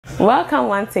Welcome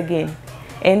once again.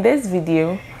 In this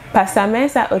video, Pastor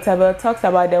Mensa Otabil talks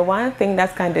about the one thing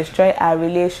that can destroy our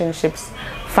relationships,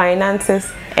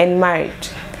 finances, and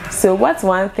marriage. So what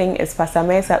one thing is Pastor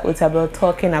Mensa Otabil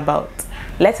talking about?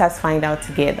 Let us find out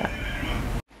together.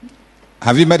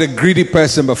 Have you met a greedy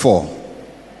person before?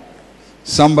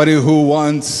 Somebody who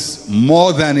wants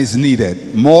more than is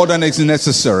needed, more than is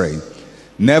necessary,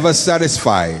 never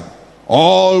satisfied,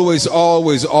 always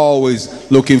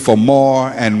looking for more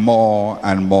and more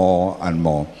and more and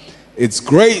more. It's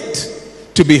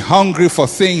great to be hungry for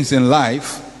things in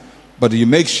life, but you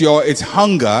make sure it's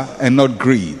hunger and not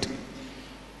greed.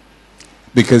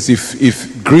 Because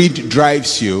if greed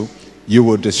drives you, you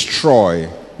will destroy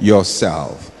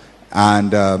yourself.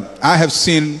 And I have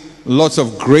seen lots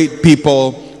of great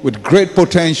people with great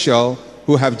potential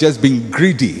who have just been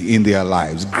greedy in their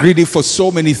lives, greedy for so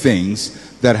many things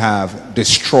that have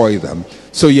destroyed them.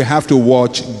 So you have to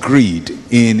watch greed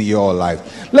in your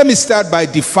life. Let me start by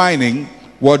defining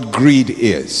what greed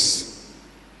is.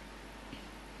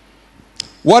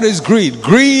 What is greed?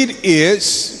 Greed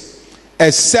is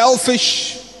a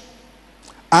selfish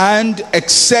and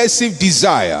excessive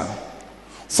desire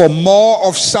for more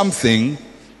of something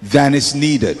than is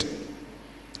needed.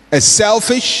 A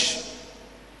selfish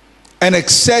and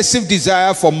excessive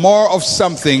desire for more of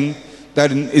something that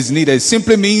is needed. It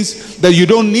simply means that you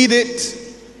don't need it,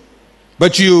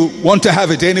 but you want to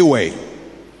have it anyway.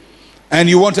 And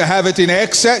you want to have it in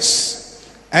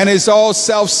excess, and it's all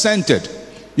self-centered.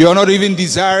 You're not even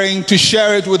desiring to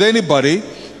share it with anybody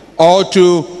or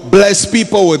to bless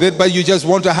people with it, but you just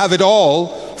want to have it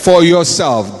all for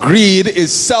yourself. Greed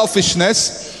is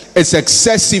selfishness, it's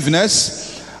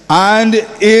excessiveness, and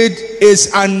it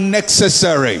is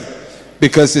unnecessary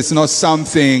because it's not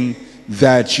something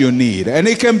that you need. And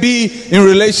it can be in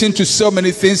relation to so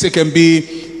many things. It can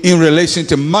be in relation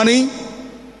to money.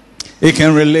 It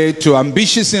can relate to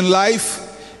ambitions in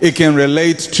life. It can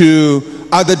relate to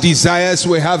other desires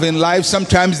we have in life.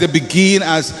 Sometimes they begin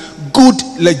as good,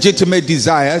 legitimate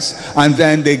desires, and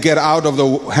then they get out of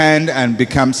the hand and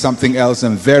become something else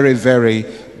and very, very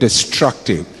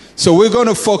destructive. So we're going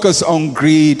to focus on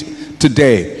greed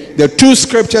today. There are two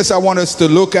scriptures I want us to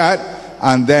look at,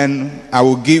 and then I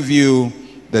will give you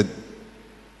the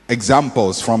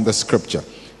examples from the scripture.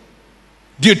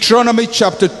 Deuteronomy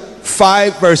chapter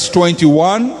 5 verse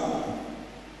 21.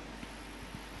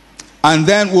 And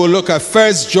then we'll look at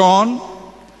 1 John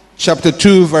chapter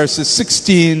 2 verses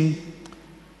 16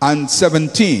 and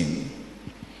 17.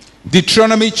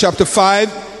 Deuteronomy chapter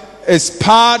 5 is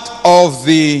part of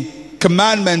the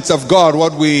commandments of God,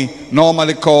 what we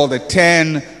normally call the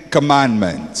 10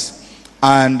 Commandments.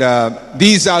 And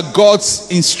these are God's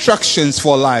instructions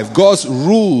for life, God's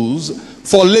rules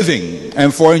for living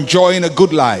and for enjoying a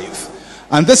good life.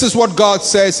 And this is what God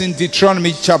says in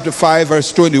Deuteronomy chapter 5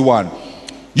 verse 21.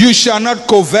 You shall not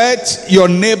covet your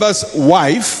neighbor's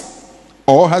wife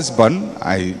or husband,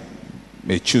 I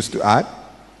may choose to add.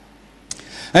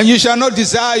 And you shall not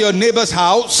desire your neighbor's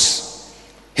house,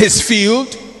 his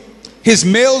field, his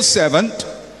male servant,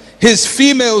 his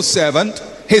female servant,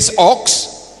 his ox,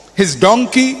 his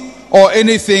donkey, or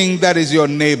anything that is your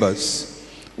neighbor's.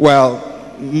 Well,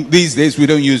 these days we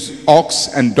don't use ox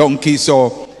and donkey,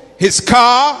 so his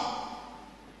car,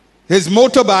 his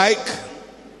motorbike,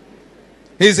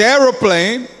 his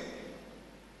aeroplane,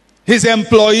 his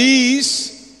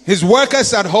employees, his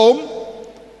workers at home,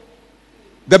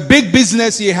 the big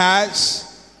business he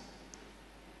has,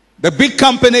 the big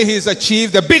company he's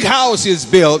achieved, the big house he's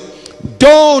built,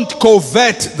 don't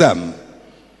covet them.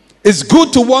 It's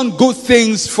good to want good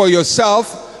things for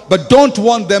yourself, but don't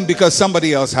want them because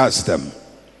somebody else has them.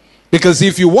 Because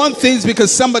if you want things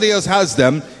because somebody else has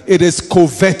them, it is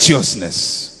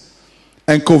covetousness.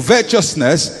 And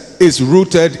covetousness is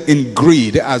rooted in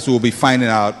greed, as we'll be finding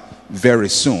out very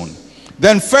soon.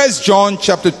 Then 1 John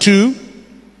chapter 2,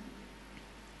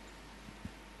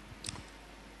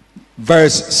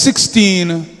 verse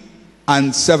 16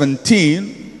 and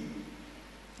 17,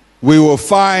 we will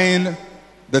find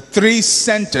the three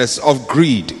centers of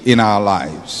greed in our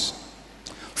lives.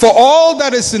 For all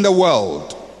that is in the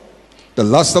world, the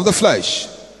lust of the flesh,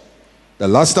 the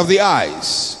lust of the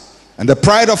eyes, and the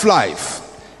pride of life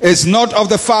is not of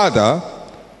the Father,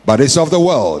 but is of the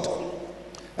world.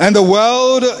 And the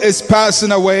world is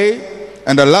passing away,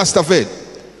 and the lust of it.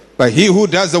 But he who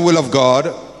does the will of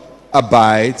God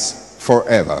abides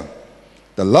forever.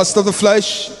 The lust of the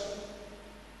flesh,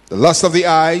 the lust of the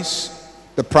eyes,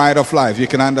 the pride of life. You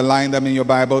can underline them in your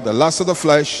Bible. The lust of the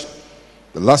flesh,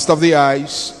 the lust of the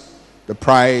eyes, the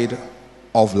pride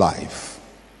of life.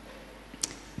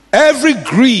 Every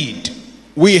greed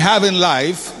we have in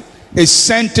life is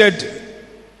centered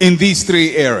in these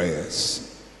three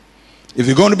areas. If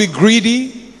you're going to be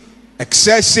greedy,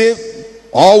 excessive,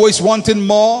 always wanting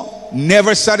more,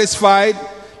 never satisfied,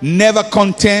 never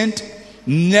content,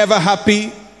 never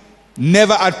happy,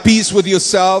 never at peace with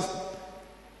yourself,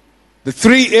 the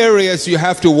three areas you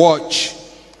have to watch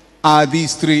are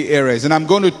these three areas. And I'm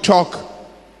going to talk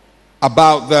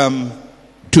about them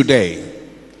today.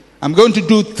 I'm going to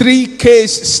do 3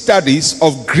 case studies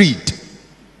of greed.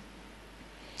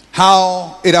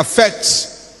 How it affects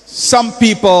some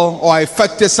people, or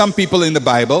affected some people in the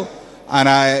Bible. And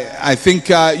I think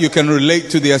you can relate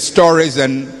to their stories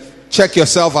and check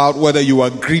yourself out whether you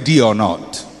are greedy or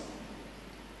not.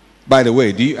 By the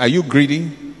way, are you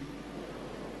greedy?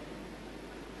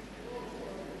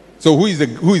 So who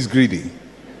is greedy?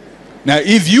 Now,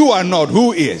 if you are not,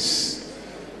 who is?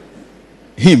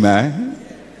 Him, eh?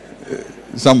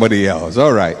 Somebody else.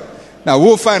 All right. Now,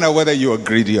 we'll find out whether you are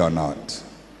greedy or not.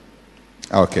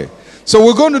 Okay. So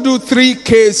we're going to do 3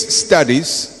 case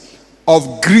studies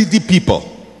of greedy people.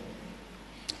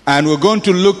 And we're going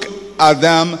to look at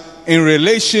them in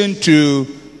relation to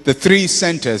the 3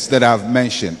 centers that I've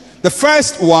mentioned. The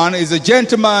first one is a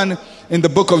gentleman in the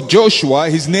book of Joshua.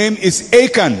 His name is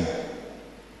Achan.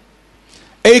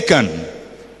 Achan.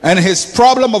 And his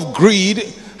problem of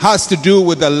greed has to do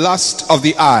with the lust of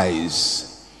the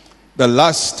eyes. The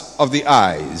lust of the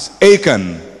eyes.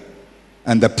 Achan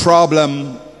and the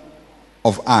problem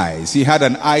of eyes. He had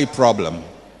an eye problem.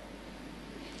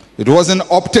 It wasn't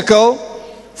optical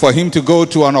for him to go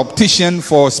to an optician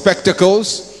for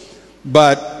spectacles,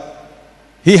 but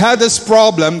he had this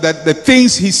problem that the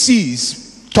things he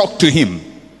sees talk to him.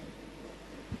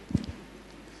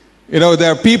 You know,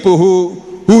 there are people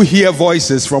who hear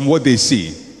voices from what they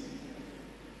see.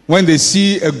 When they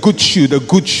see a good shoe, the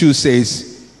good shoe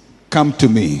says, "Come to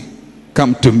me,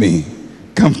 come to me,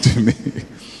 come to me."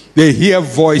 They hear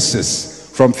voices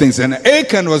from things. And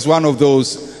Achan was one of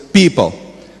those people.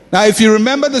 Now, if you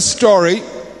remember the story,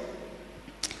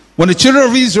 when the children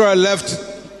of Israel left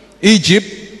Egypt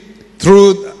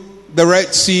through the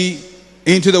Red Sea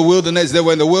into the wilderness, they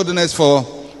were in the wilderness for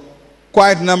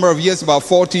quite a number of years, about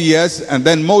 40 years, and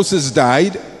then Moses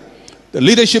died. The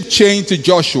leadership changed to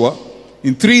Joshua.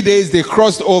 In 3 days, they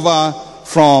crossed over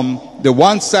from the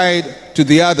one side to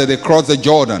the other. They crossed the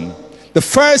Jordan. The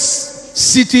first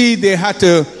city they had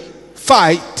to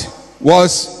fight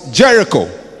was Jericho.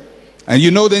 And you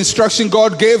know the instruction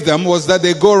God gave them was that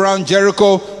they go around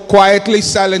Jericho quietly,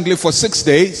 silently for 6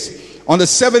 days. On the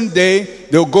 7th day,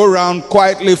 they'll go around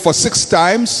quietly for 6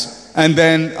 times. And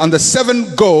then on the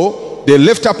 7th go, they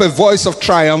lift up a voice of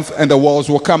triumph and the walls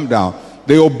will come down.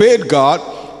 They obeyed God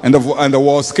and the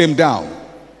walls came down.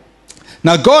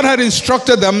 Now God had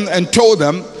instructed them and told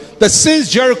them that since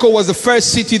Jericho was the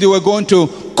first city they were going to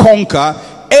conquer,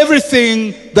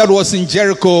 everything that was in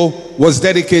Jericho was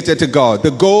dedicated to God.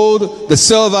 The gold, the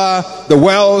silver, the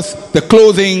wealth, the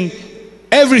clothing,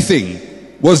 everything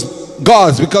was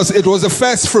God's because it was the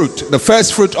first fruit. The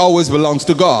first fruit always belongs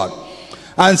to God.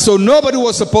 And so nobody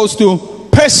was supposed to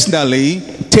personally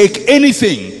take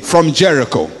anything from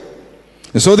Jericho.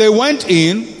 And so they went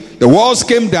in, the walls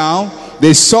came down,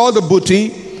 they saw the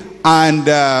booty, and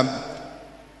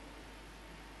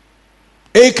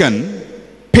Achan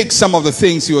picked some of the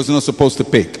things he was not supposed to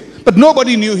pick. But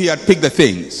nobody knew he had picked the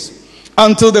things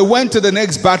until they went to the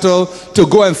next battle to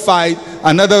go and fight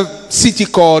another city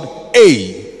called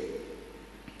Ai,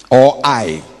 or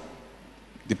I,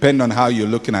 depending on how you're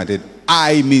looking at it.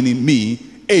 I meaning me,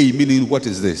 A meaning what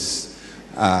is this?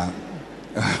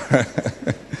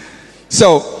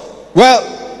 So, well,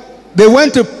 they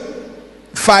went to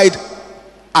fight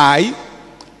Ai,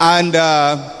 and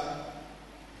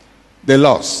they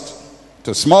lost.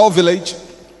 To a small village,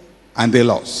 and they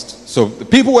lost. So the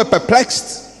people were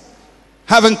perplexed,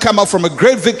 having come up from a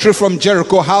great victory from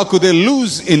Jericho. How could they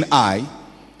lose in Ai?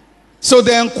 So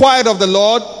they inquired of the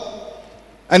Lord,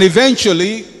 and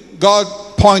eventually God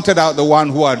pointed out the one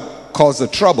who had caused the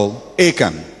trouble,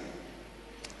 Achan.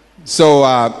 So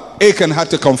Achan had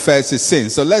to confess his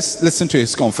sins. So let's listen to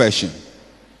his confession.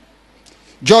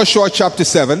 Joshua chapter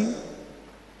 7,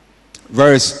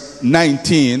 verse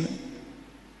 19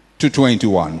 to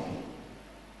 21.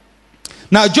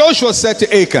 Now Joshua said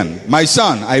to Achan, "My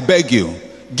son, I beg you,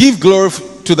 give glory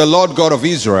to the Lord God of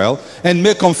Israel, and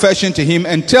make confession to him,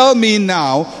 and tell me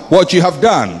now what you have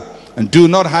done, and do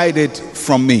not hide it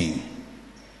from me."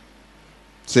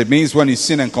 So it means when you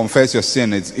sin and confess your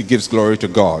sin, it gives glory to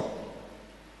God.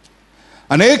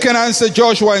 And Achan answered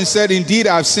Joshua and said, "Indeed,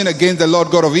 I have sinned against the Lord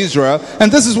God of Israel,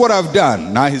 and this is what I've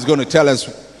done." Now he's going to tell us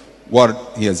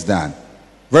what he has done.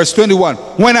 Verse 21,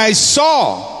 when I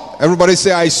saw, Everybody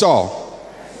say, I saw.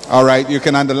 All right, you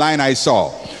can underline, I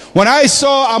saw. When I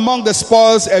saw among the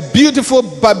spoils a beautiful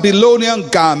Babylonian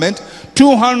garment,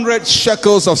 200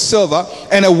 shekels of silver,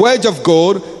 and a wedge of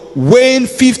gold, weighing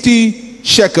 50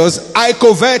 shekels, I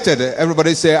coveted.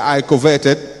 Everybody say, I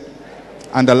coveted.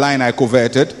 Underline, I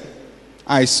coveted.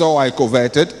 I saw, I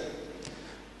coveted.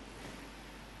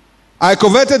 I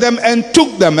coveted them and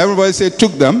took them. Everybody say,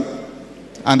 took them.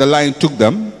 Underline, took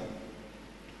them.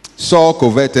 Saw,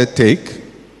 coveted, take.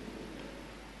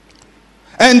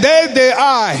 And there they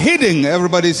are, hidden.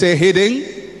 Everybody say,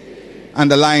 hidden.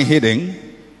 Underline, hidden.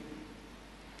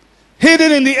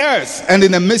 Hidden in the earth and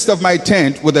in the midst of my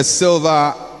tent with the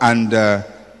silver under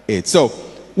it. So,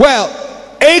 well,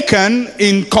 Achan,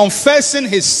 in confessing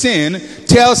his sin,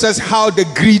 tells us how the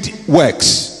greed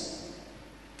works.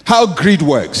 How greed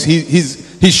works.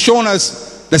 He's shown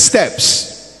us the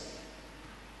steps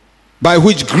by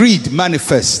which greed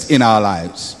manifests in our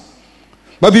lives.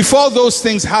 But before those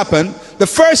things happen, the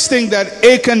first thing that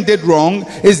Achan did wrong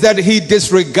is that he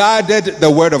disregarded the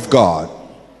word of God.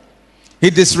 He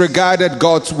disregarded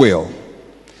God's will.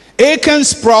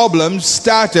 Achan's problem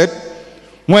started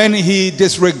when he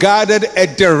disregarded a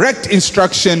direct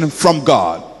instruction from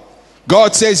God.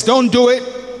 God says, don't do it,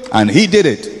 and he did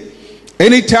it.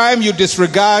 Anytime you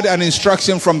disregard an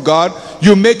instruction from God,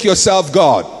 you make yourself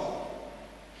God.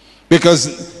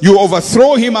 Because you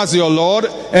overthrow him as your Lord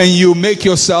and you make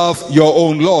yourself your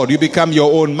own Lord. You become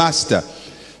your own master.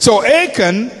 So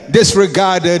Achan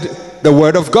disregarded the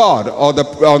word of God or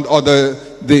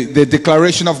the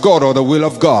declaration of God or the will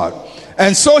of God.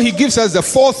 And so he gives us the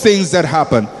four things that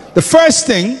happen. The first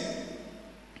thing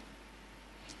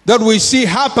that we see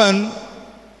happen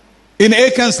in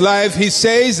Achan's life, he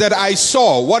says that I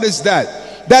saw. What is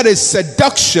that? That is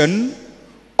seduction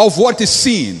of what is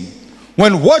seen.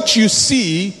 When what you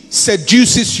see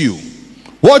seduces you,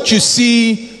 what you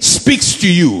see speaks to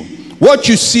you, what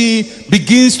you see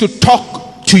begins to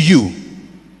talk to you.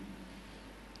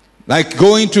 Like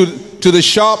going to the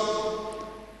shop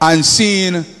and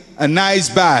seeing a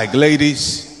nice bag,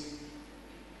 ladies.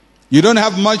 You don't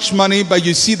have much money, but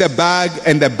you see the bag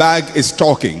and the bag is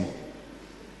talking.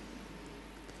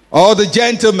 Or the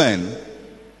gentleman,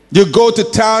 you go to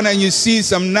town and you see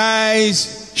some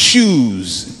nice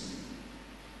shoes.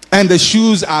 And the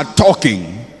shoes are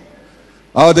talking.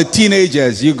 Or the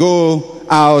teenagers, you go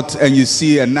out and you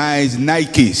see a nice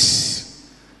Nikes.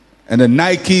 And the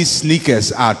Nike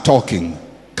sneakers are talking.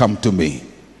 Come to me.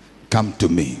 Come to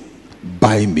me.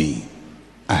 Buy me.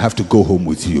 I have to go home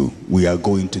with you. We are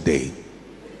going today.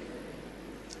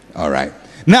 All right.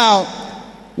 Now,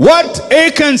 what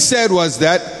Achan said was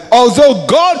that although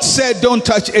God said don't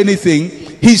touch anything,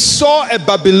 he saw a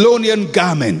Babylonian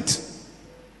garment.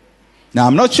 Now,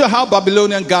 I'm not sure how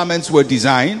Babylonian garments were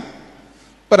designed,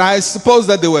 but I suppose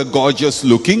that they were gorgeous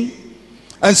looking.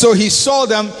 And so he saw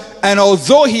them, and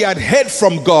although he had heard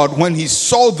from God, when he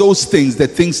saw those things, the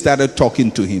things started talking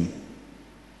to him.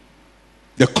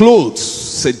 The clothes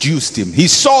seduced him. He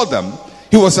saw them.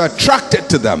 He was attracted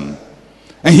to them.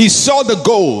 And he saw the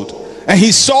gold, and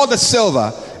he saw the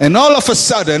silver, and all of a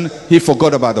sudden, he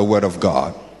forgot about the word of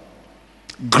God.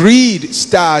 Greed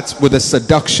starts with a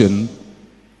seduction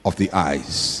of the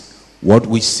eyes, what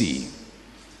we see.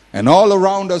 And all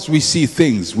around us we see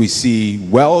things. We see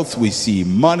wealth, we see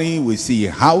money, we see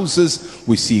houses,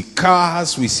 we see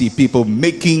cars, we see people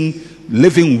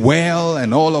living well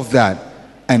and all of that.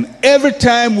 And every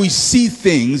time we see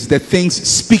things, the things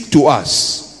speak to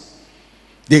us.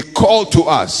 They call to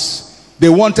us. They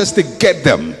want us to get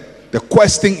them. The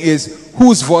question is,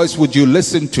 whose voice would you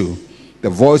listen to? The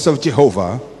voice of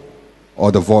Jehovah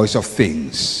or the voice of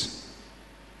things?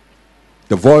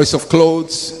 The voice of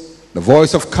clothes, the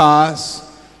voice of cars,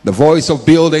 the voice of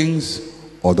buildings,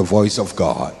 or the voice of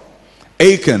God.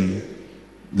 Achan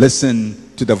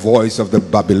listened to the voice of the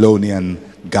Babylonian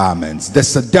garments, the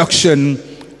seduction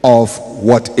of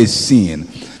what is seen.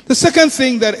 The second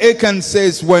thing that Achan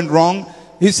says went wrong,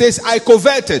 he says, I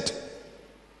coveted.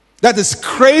 That is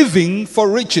craving for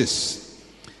riches.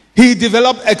 He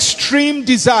developed extreme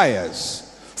desires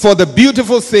for the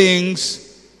beautiful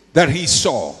things that he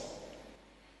saw.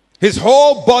 His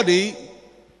whole body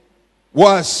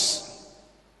was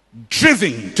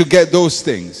driven to get those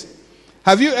things.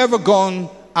 Have you ever gone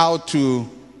out to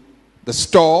the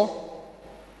store?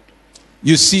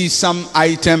 You see some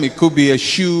item, it could be a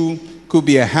shoe, it could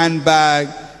be a handbag,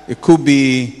 it could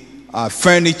be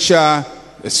furniture,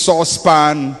 a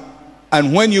saucepan,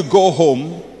 and when you go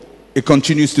home, it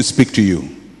continues to speak to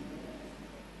you.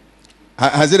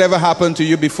 Has it ever happened to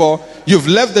you before? You've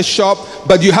left the shop,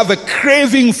 but you have a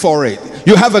craving for it.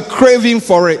 You have a craving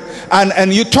for it.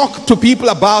 and you talk to people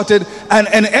about it, and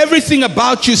everything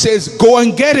about you says, go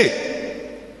and get it.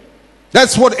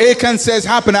 That's what Achan says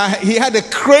happened. He had a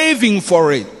craving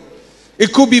for it.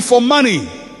 It could be for money.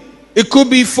 It could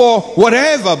be for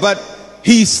whatever, but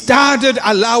he started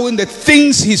allowing the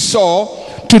things he saw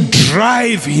to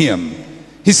drive him.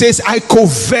 He says, I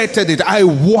coveted it. I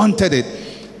wanted it.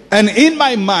 And in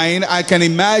my mind, I can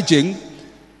imagine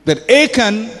that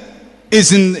Achan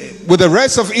is with the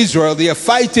rest of Israel. They are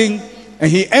fighting,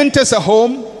 and he enters a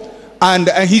home, and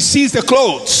he sees the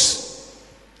clothes,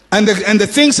 and the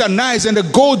things are nice, and the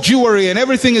gold jewelry and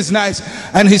everything is nice,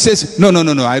 and he says, no,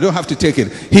 I don't have to take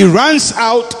it. He runs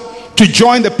out to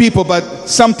join the people, but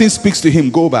something speaks to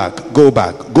him. Go back, go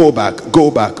back, go back,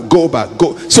 go back, go back,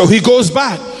 go. So he goes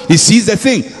back. He sees the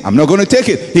thing. I'm not going to take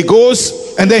it. He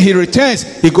goes, and then he returns.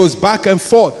 He goes back and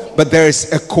forth. But there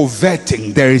is a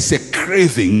coveting. There is a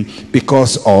craving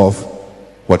because of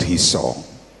what he saw.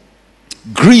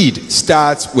 Greed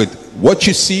starts with what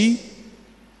you see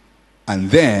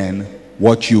and then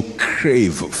what you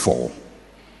crave for.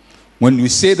 When we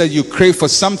say that you crave for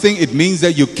something, it means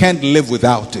that you can't live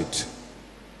without it.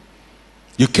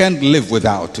 You can't live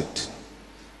without it.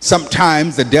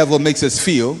 Sometimes the devil makes us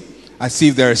feel as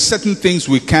if there are certain things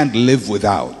we can't live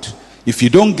without. If you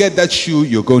don't get that shoe,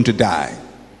 you're going to die.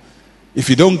 If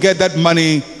you don't get that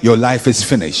money, your life is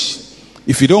finished.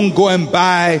 If you don't go and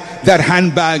buy that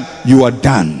handbag, you are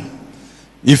done.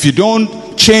 If you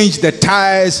don't change the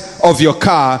tires of your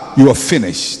car, you are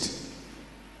finished.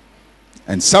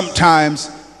 And sometimes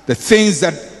the things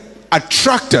that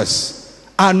attract us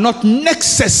are not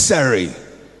necessary,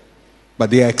 but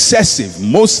they are excessive,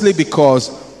 mostly because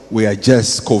we are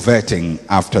just coveting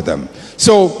after them.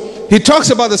 So he talks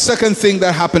about the second thing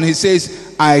that happened. He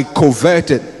says, I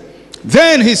coveted.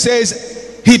 Then he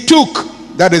says, he took,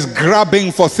 that is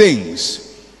grabbing for things.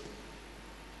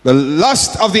 The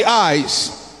lust of the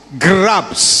eyes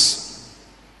grabs.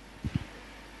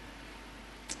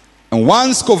 And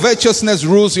once covetousness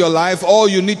rules your life, all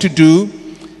you need to do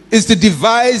is to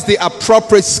devise the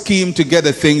appropriate scheme to get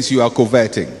the things you are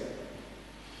coveting.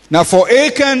 Now, for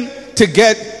Achan to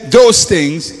get those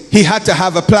things, he had to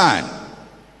have a plan.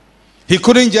 He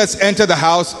couldn't just enter the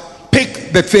house,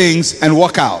 pick the things, and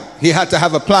walk out. He had to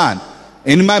have a plan.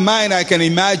 In my mind, I can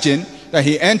imagine that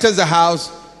he enters the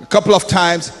house a couple of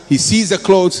times, he sees the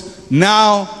clothes,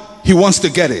 now he wants to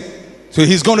get it. So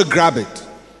he's going to grab it.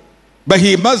 But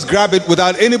he must grab it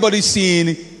without anybody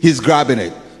seeing he's grabbing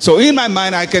it. So in my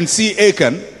mind, I can see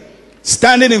Achan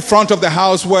standing in front of the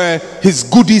house where his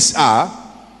goodies are.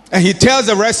 And he tells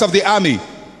the rest of the army,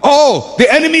 oh,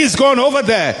 the enemy is going over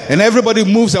there. And everybody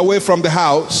moves away from the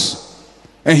house.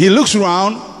 And he looks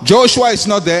around. Joshua is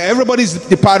not there. Everybody's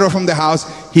departed from the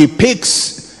house. He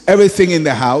picks everything in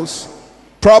the house,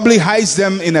 probably hides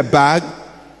them in a bag,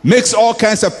 makes all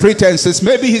kinds of pretenses.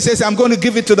 Maybe he says, I'm going to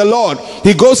give it to the Lord.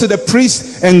 He goes to the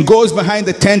priest and goes behind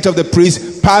the tent of the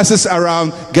priest, passes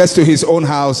around, gets to his own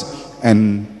house,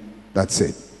 and that's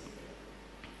it.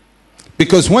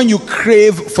 Because when you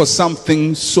crave for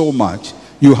something so much,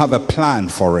 you have a plan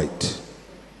for it.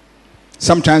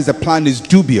 Sometimes the plan is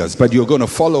dubious, but you're going to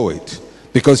follow it.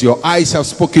 Because your eyes have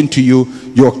spoken to you,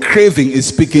 your craving is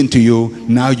speaking to you,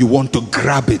 now you want to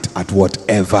grab it at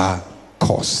whatever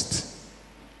cost.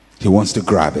 He wants to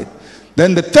grab it.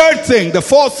 Then the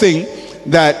fourth thing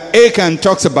that Achan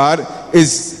talks about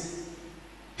is,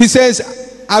 he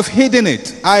says, I've hidden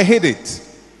it. I hid it.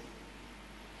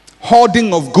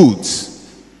 Hoarding of goods.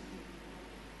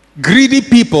 Greedy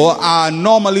people are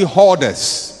normally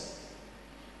hoarders.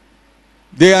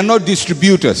 They are not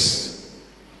distributors.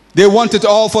 They want it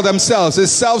all for themselves.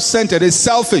 It's self-centered. It's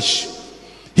selfish.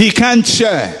 He can't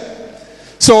share.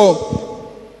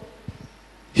 So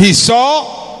he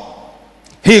saw,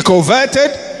 he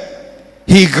coveted,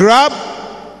 he grabbed,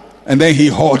 and then he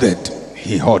hoarded.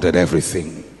 He hoarded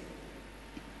everything.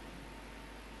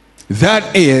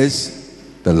 That is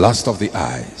the lust of the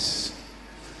eyes.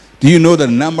 Do you know the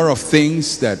number of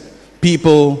things that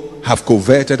people have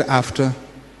coveted after?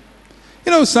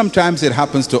 You know, sometimes it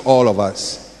happens to all of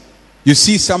us. You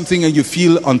see something and you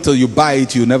feel until you buy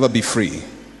it, you'll never be free.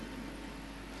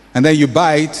 And then you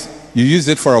buy it, you use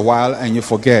it for a while, and you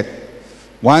forget.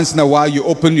 Once in a while, you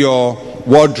open your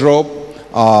wardrobe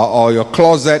or your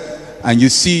closet, and you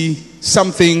see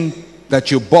something that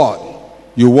you bought.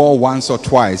 You wore once or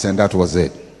twice, and that was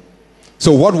it.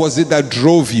 So what was it that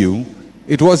drove you?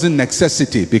 It wasn't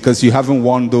necessity, because you haven't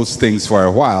worn those things for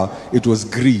a while. It was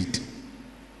greed.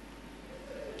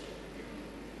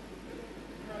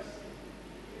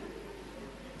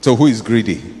 So who is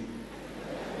greedy?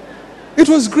 It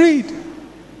was greed.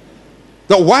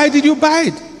 So why did you buy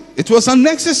it? It was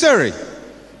unnecessary.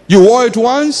 You wore it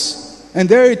once, and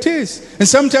there it is. And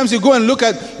sometimes you go and look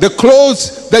at the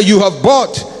clothes that you have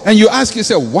bought, and you ask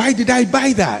yourself, why did I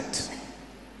buy that?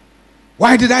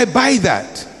 Why did I buy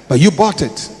that? But you bought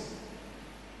it.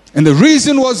 And the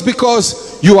reason was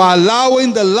because you are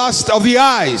allowing the lust of the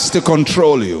eyes to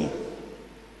control you.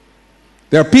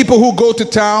 There are people who go to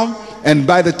town, and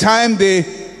by the time they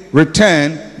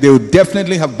return, they will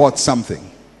definitely have bought something.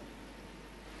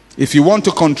 If you want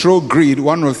to control greed,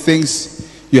 one of the things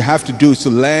you have to do is to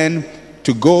learn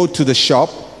to go to the shop,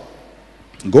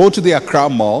 go to the Accra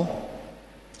Mall,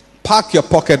 pack your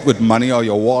pocket with money or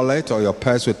your wallet or your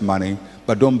purse with money,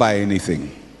 but don't buy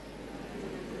anything.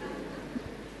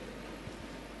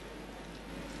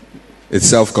 It's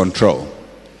self-control.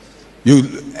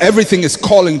 Everything is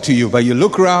calling to you, but you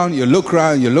look around,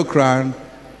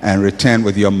 and return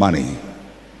with your money.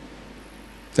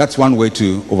 That's one way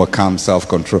to overcome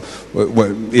self-control.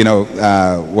 When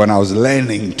I was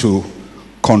learning to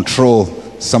control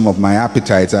some of my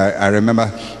appetites, I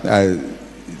remember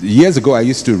years ago I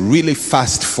used to really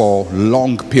fast for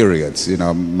long periods.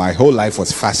 My whole life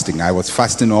was fasting. I was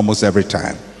fasting almost every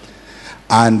time.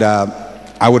 And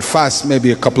I would fast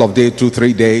maybe a couple of days,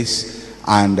 2-3 days,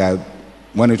 and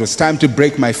when it was time to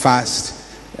break my fast,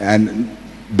 and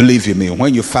believe you me,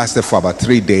 when you fasted for about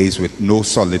 3 days with no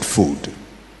solid food,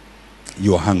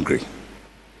 you're hungry.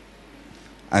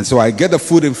 And so I get the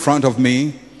food in front of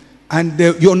me, and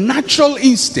your natural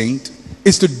instinct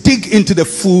is to dig into the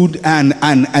food and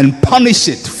punish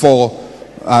it for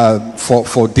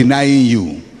denying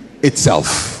you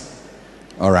itself.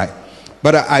 All right.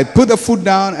 But I put the food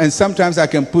down, and sometimes I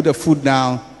can put the food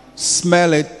down,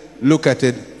 smell it, look at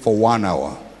it for 1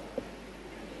 hour.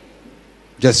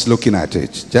 Just looking at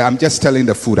it. I'm just telling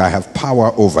the food, I have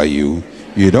power over you.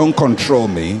 You don't control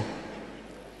me.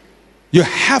 You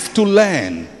have to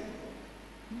learn,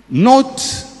 learn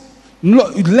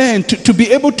to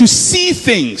be able to see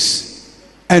things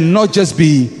and not just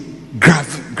be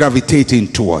gravitating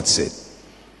towards it.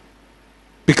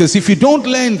 Because if you don't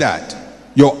learn that,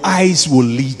 your eyes will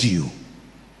lead you.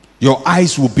 Your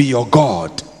eyes will be your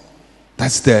God.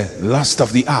 That's the lust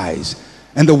of the eyes.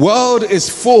 And the world is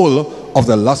full of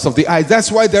the lust of the eyes.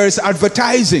 That's why there is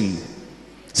advertising.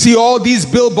 See all these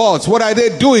billboards. What are they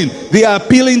doing? They are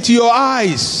appealing to your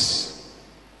eyes.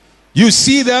 You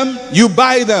see them, you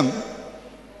buy them.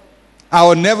 I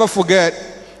will never forget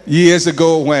years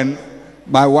ago when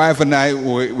my wife and I,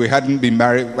 we hadn't been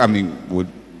married. I mean,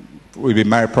 we'd been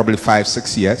married probably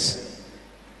 5-6 years.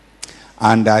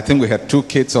 And I think we had 2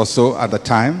 kids or so at the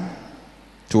time,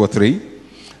 2 or 3.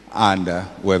 And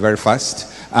we're very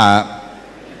fast.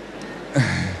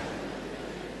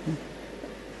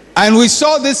 And we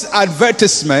saw this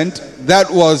advertisement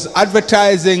that was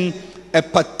advertising a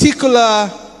particular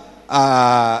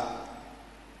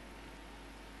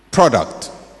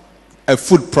product, a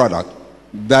food product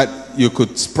that you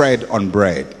could spread on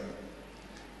bread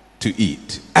to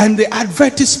eat. And the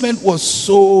advertisement was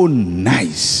so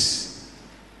nice.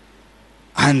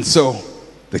 And so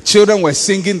the children were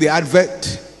singing the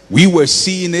advert. We were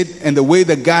seeing it, and the way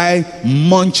the guy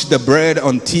munched the bread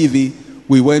on TV,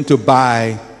 we went to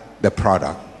buy the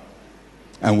product.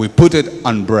 And we put it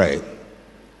on bread.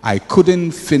 I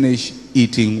couldn't finish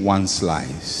eating 1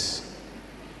 slice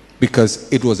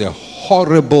because it was a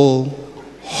horrible,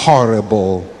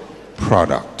 horrible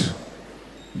product.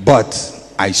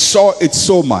 But I saw it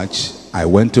so much, I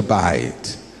went to buy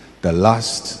it. The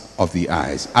lust of the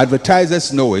eyes.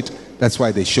 Advertisers know it. That's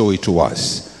why they show it to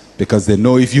us. Because they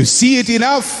know if you see it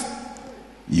enough,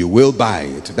 you will buy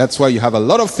it. That's why you have a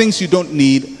lot of things you don't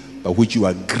need, but which you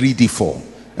are greedy for.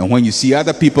 And when you see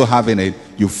other people having it,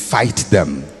 you fight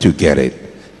them to get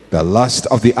it. The lust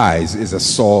of the eyes is a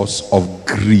source of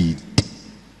greed.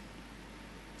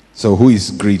 So who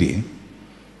is greedy?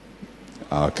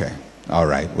 Okay. All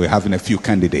right. We're having a few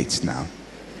candidates now.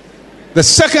 The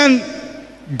second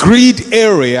greed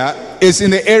area is in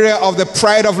the area of the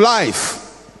pride of life.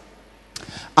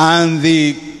 And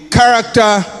the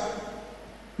character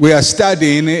we are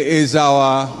studying is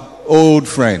our old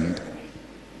friend.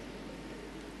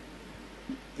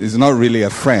 He's not really a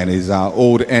friend, he's our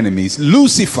old enemy. It's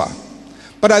Lucifer.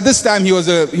 But at this time he was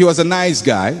a nice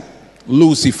guy.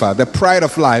 Lucifer, the pride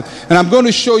of life. And I'm going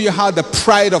to show you how the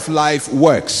pride of life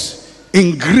works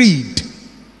in greed.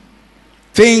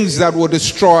 Things that will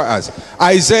destroy us.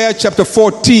 Isaiah chapter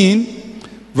 14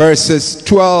 verses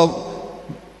 12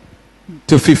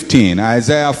 to 15.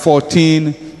 Isaiah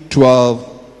 14, 12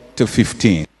 to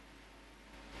 15.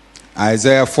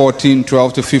 Isaiah 14,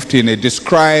 12 to 15. It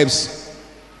describes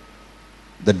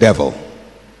the devil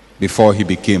before he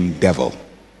became devil.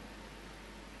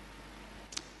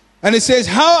 And it says,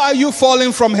 how are you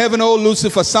falling from heaven, O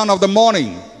Lucifer, son of the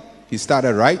morning? He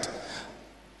started right.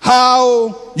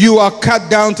 How you are cut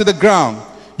down to the ground,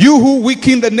 you who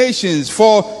weaken the nations,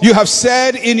 for you have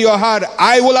said in your heart,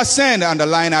 I will ascend.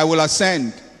 Underline, I will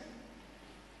ascend.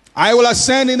 I will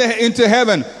ascend into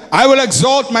heaven. I will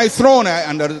exalt my throne.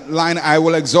 Underline, I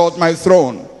will exalt my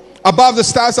throne above the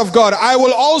stars of God. I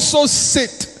will also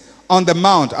sit on the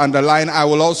mount. Underline, I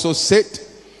will also sit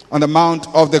on the mount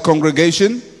of the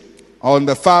congregation on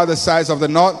the farther sides of the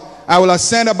north. I will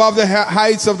ascend above the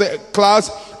heights of the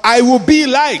clouds. I will be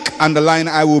like, underline,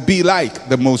 I will be like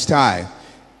the Most High.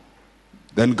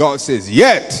 Then God says,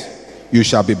 yet you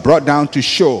shall be brought down to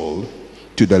Sheol,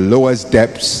 to the lowest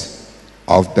depths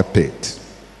of the pit.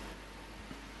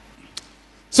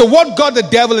 So what got the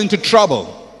devil into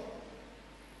trouble?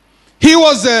 He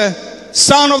was the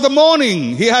son of the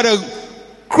morning. He had a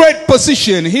great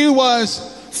position. He was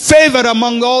favored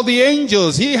among all the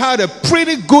angels. He had a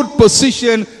pretty good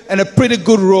position and a pretty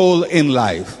good role in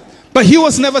life. But he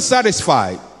was never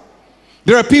satisfied.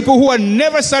 There are people who are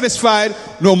never satisfied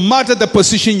no matter the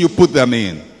position you put them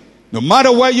in. No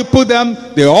matter where you put them,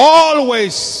 they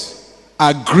always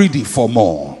are greedy for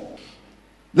more.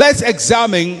 Let's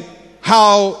examine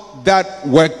how that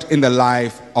worked in the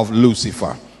life of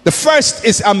Lucifer. The first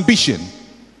is ambition.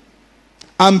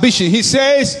 Ambition. He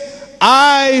says,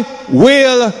 I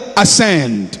will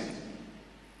ascend.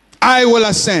 I will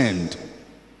ascend.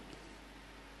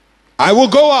 I will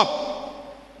go up.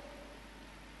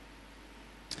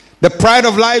 The pride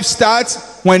of life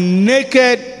starts when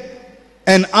naked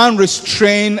and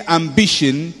unrestrained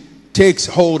ambition takes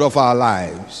hold of our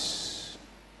lives.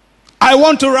 I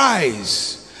want to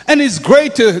rise. And it's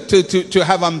great to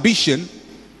have ambition,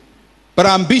 but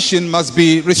ambition must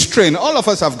be restrained. All of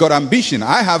us have got ambition.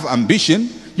 I have ambition.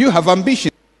 You have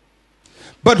ambition.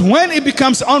 But when it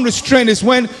becomes unrestrained is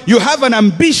when you have an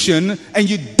ambition and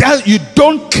you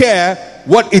don't care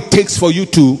what it takes for you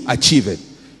to achieve it.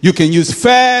 You can use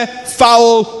fair,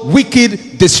 foul,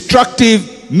 wicked,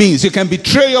 destructive means. You can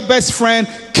betray your best friend,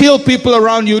 kill people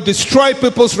around you, destroy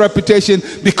people's reputation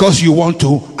because you want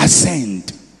to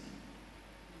ascend.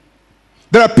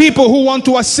 There are people who want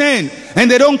to ascend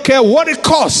and they don't care what it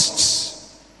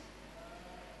costs.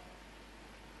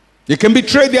 They can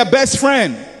betray their best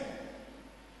friend.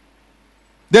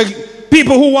 There are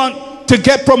people who want to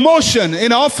get promotion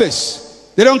in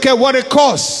office. They don't care what it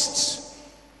costs.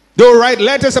 They'll write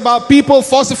letters about people,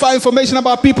 falsify information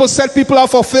about people, set people up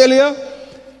for failure.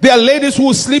 There are ladies who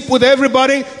will sleep with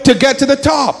everybody to get to the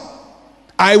top.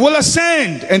 I will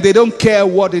ascend, and they don't care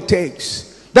what it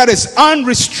takes. That is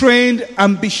unrestrained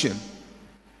ambition.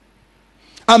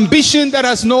 Ambition that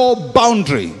has no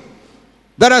boundary,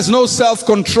 that has no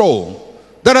self-control,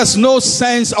 that has no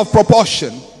sense of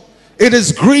proportion. It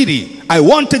is greedy. I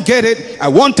want to get it. I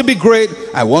want to be great.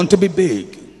 I want to be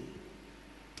big.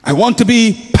 I want to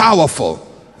be powerful.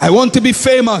 I want to be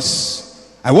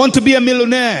famous. I want to be a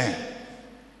millionaire.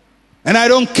 And I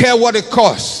don't care what it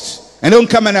costs. And don't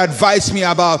come and advise me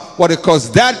about what it costs.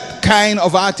 That kind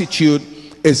of attitude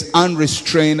is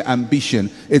unrestrained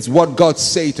ambition. It's what got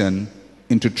Satan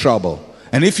into trouble.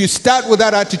 And if you start with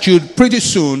that attitude, pretty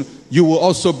soon you will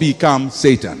also become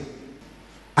Satan.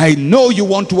 I know you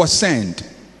want to ascend,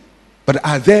 but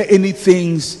are there any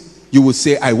things you will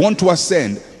say, I want to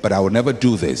ascend, but I will never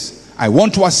do this. I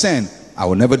want to ascend, I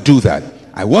will never do that.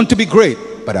 I want to be great,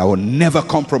 but I will never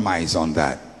compromise on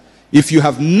that. If you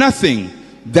have nothing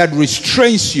that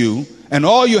restrains you and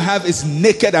all you have is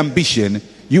naked ambition,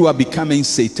 you are becoming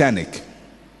satanic.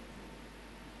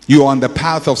 You are on the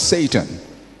path of Satan,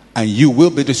 and you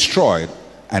will be destroyed,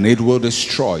 and it will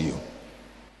destroy you.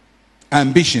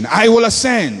 Ambition. I will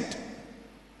ascend.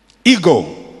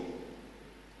 Ego.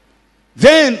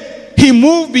 Then he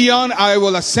moved beyond I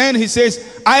will ascend. He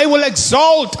says, I will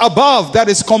exalt above. That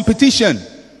is competition.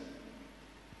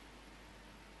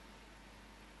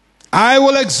 I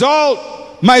will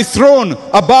exalt my throne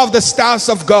above the stars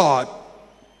of God.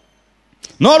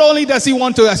 Not only does he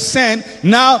want to ascend,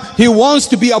 now he wants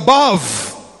to be above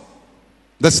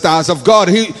the stars of God.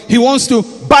 He wants to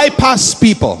bypass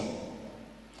people.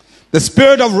 The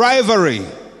spirit of rivalry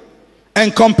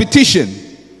and competition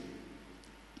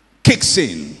kicks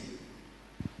in.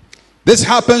 This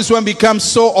happens when we become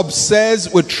so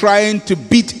obsessed with trying to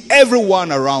beat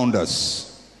everyone around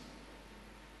us.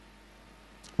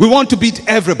 We want to beat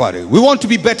everybody. We want to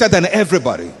be better than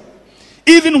everybody.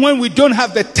 Even when we don't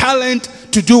have the talent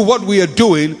to do what we are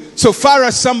doing, so far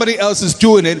as somebody else is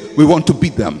doing it, we want to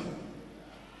beat them.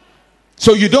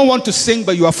 So you don't want to sing,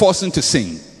 but you are forcing to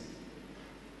sing.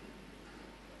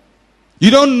 You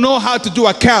don't know how to do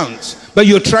accounts, but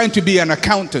you're trying to be an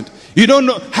accountant. You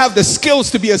don't have the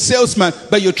skills to be a salesman,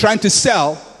 but you're trying to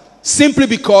sell simply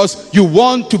because you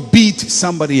want to beat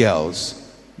somebody else.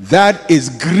 That is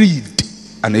greed,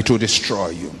 and it will destroy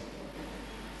you.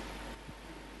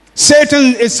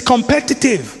 Satan is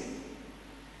competitive.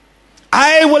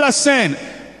 I will ascend.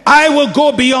 I will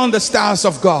go beyond the stars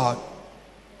of God.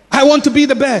 I want to be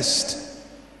the best.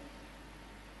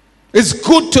 It's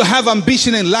good to have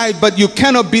ambition in life, but you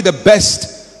cannot be the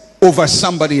best over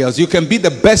somebody else. You can be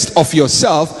the best of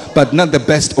yourself, but not the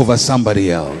best over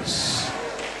somebody else.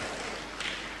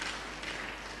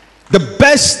 The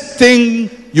best thing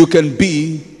you can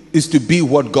be is to be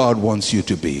what God wants you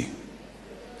to be.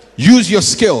 Use your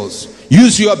skills,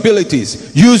 use your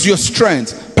abilities, use your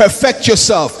strength, perfect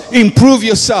yourself, improve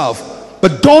yourself,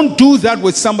 but don't do that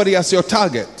with somebody as your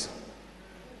target.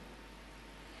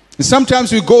 And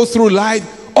sometimes we go through life,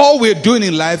 all we're doing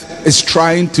in life is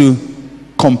trying to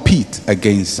compete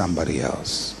against somebody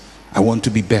else. I want to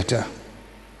be better.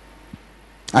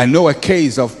 I know a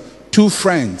case of two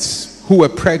friends who were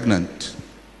pregnant,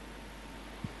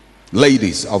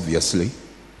 ladies obviously,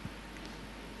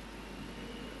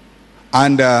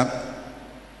 and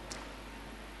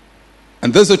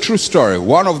there's a true story.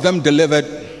 One of them delivered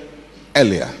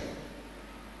earlier,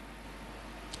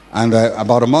 and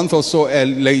about a month or so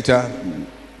later,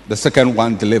 the second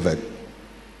one delivered.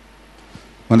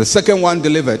 When the second one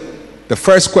delivered, the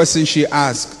first question she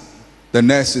asked the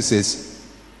nurses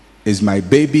is my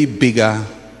baby bigger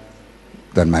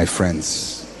than my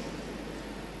friends?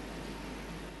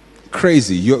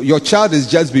 Crazy. Your child has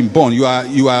just been born. You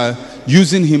are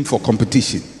using him for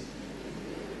competition.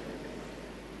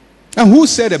 And who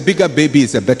said a bigger baby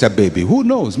is a better baby? Who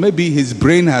knows? Maybe his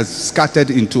brain has scattered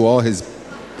into all his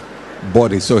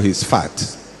body, so he's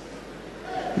fat.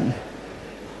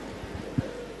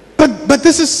 But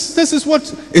this is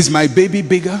what is my baby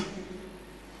bigger?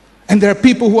 And there are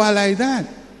people who are like that.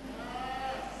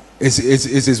 Is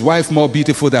his wife more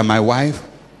beautiful than my wife?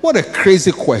 What a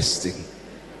crazy question.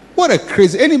 What a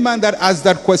crazy. Any man that asks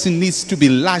that question needs to be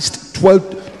lashed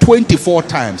 24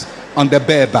 times on the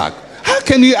bare back. How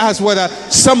can you ask whether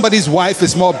somebody's wife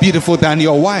is more beautiful than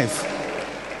your wife?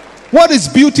 What is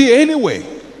beauty anyway?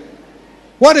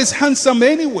 What is handsome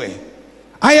anyway?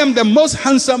 I am the most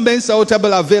handsome Mensa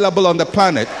Otabil available on the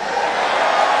planet.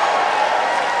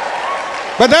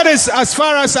 But that is as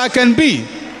far as I can be.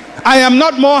 I am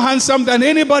not more handsome than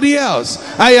anybody else.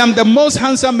 I am the most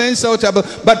handsome Mensa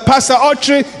Otabil. But Pastor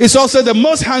Autry is also the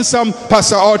most handsome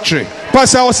Pastor Autry.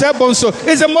 Pastor Osebonso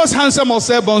is the most handsome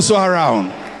Osebonso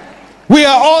around. We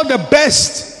are all the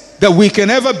best that we can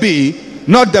ever be,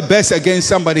 not the best against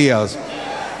somebody else.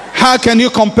 How can you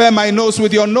compare my nose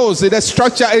with your nose? The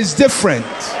structure is different.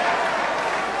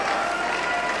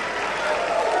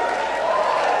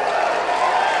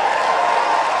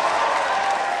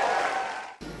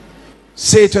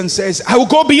 Satan says, I will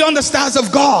go beyond the stars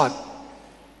of God.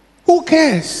 Who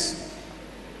cares?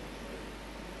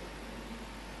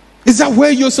 Is that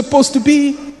where you're supposed to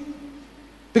be?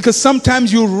 Because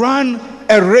sometimes you run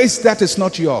a race that is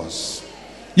not yours.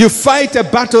 You fight a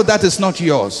battle that is not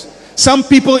yours. Some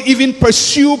people even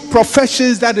pursue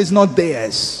professions that is not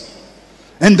theirs.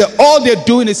 And all they're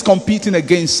doing is competing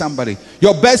against somebody.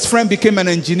 Your best friend became an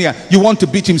engineer. You want to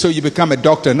beat him, so you become a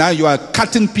doctor. Now you are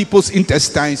cutting people's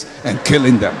intestines and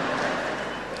killing them.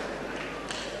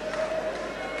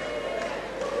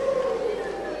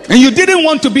 And you didn't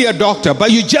want to be a doctor,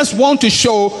 but you just want to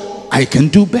show, I can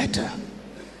do better.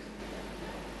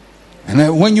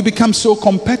 And when you become so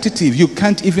competitive, you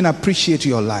can't even appreciate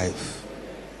your life.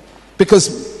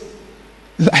 Because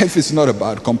life is not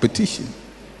about competition.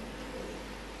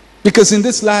 Because in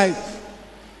this life,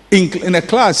 in a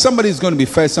class, somebody is going to be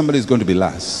first, somebody is going to be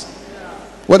last.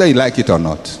 Whether you like it or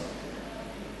not.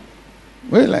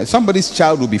 Well, somebody's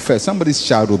child will be first, somebody's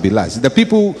child will be last. The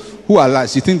people who are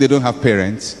last, you think they don't have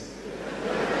parents?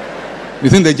 You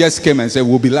think they just came and said,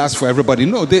 we'll be last for everybody?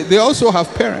 No, they also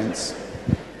have parents.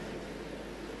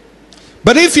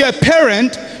 But if you're a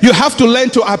parent, you have to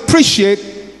learn to appreciate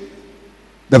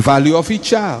the value of each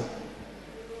child.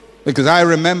 Because I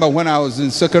remember when I was in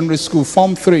secondary school,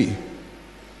 Form 3,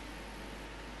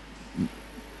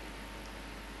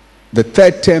 the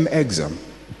third term exam,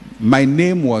 my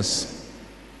name was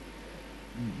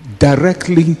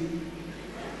directly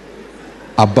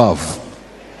above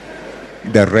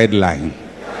the red line.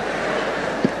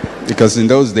 Because in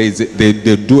those days,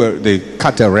 they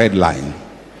cut a red line.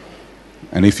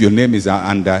 And if your name is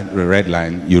under the red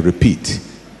line, you repeat.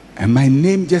 And my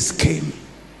name just came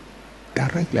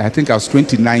directly. I think I was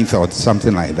 29th or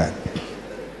something like that.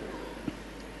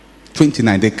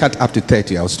 29. They cut up to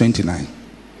 30. I was 29.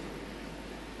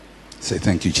 Say,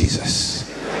 thank you, Jesus.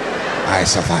 I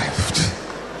survived.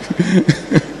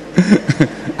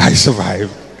 I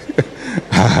survived.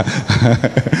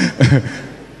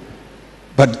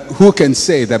 But who can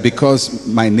say that because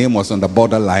my name was on the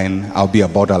borderline, I'll be a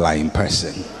borderline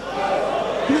person?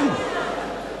 No.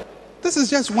 This is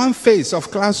just one phase of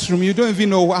classroom. You don't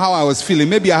even know how I was feeling.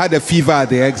 Maybe I had a fever at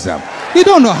the exam. You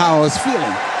don't know how I was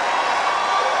feeling.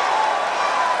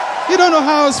 You don't know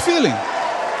how I was feeling.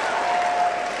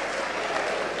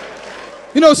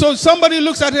 So somebody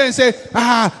looks at it and says,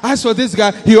 as for this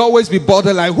guy, he always be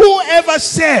borderline. Whoever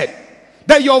said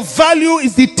that your value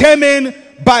is determined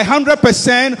by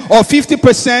 100% or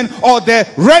 50% or the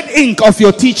red ink of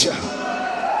your teacher?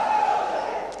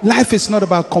 Life is not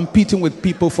about competing with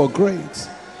people for grades.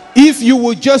 If you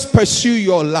would just pursue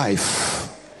your life,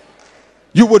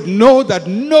 you would know that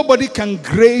nobody can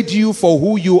grade you for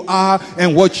who you are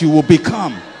and what you will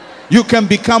become. You can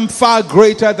become far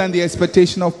greater than the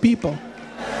expectation of people.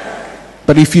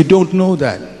 But if you don't know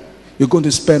that, you're going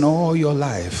to spend all your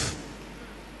life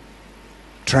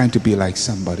trying to be like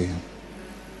somebody.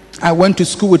 I went to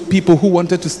school with people who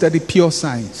wanted to study pure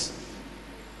science.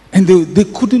 And they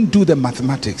couldn't do the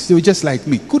mathematics. They were just like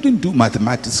me. Couldn't do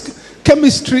mathematics.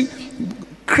 Chemistry,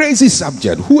 crazy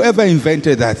subject. Whoever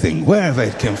invented that thing, wherever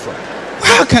it came from.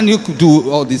 How can you do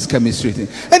all this chemistry thing?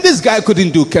 And this guy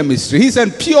couldn't do chemistry. He's a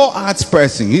pure arts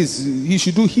person. He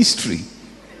should do history.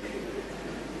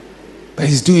 But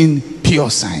he's doing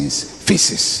pure science,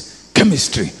 physics,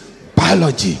 chemistry,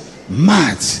 biology,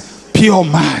 maths, pure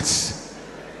maths.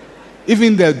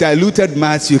 Even the diluted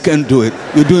maths, you can't do it.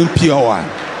 You're doing pure one.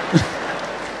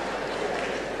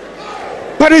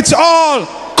 But it's all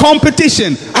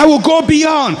competition. I will go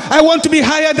beyond. I want to be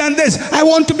higher than this. I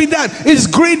want to be that. It's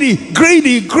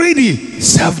greedy.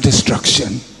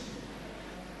 Self-destruction.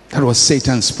 That was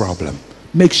Satan's problem.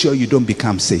 Make sure you don't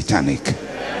become satanic.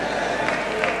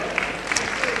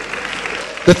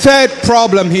 The third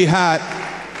problem he had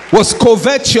was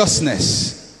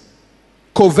covetousness.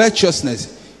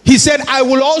 Covetousness. He said, I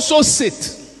will also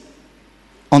sit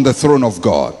on the throne of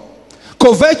God.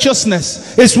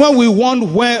 Covetousness is when we want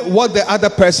what the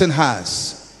other person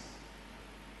has.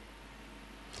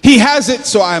 He has it,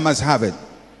 so I must have it.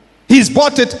 He's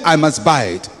bought it, I must buy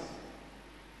it.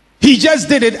 He just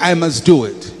did it, I must do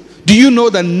it. Do you know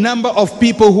the number of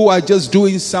people who are just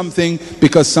doing something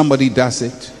because somebody does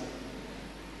it?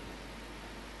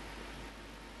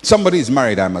 Somebody is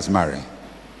married, I must marry.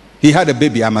 He had a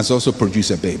baby, I must also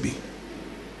produce a baby.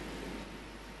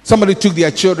 Somebody took their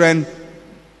children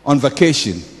on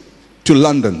vacation to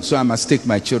London, so I must take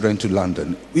my children to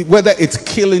London. Whether it's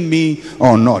killing me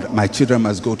or not, my children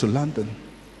must go to London.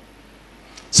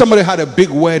 Somebody had a big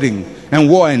wedding and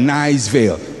wore a nice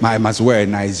veil. I must wear a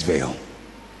nice veil.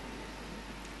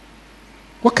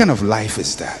 What kind of life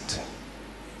is that?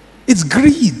 It's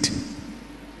greed.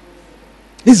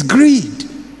 It's greed.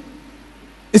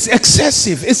 It's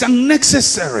excessive. It's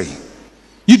unnecessary.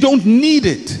 You don't need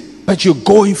it, but you're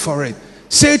going for it.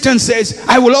 Satan says,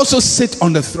 I will also sit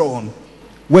on the throne.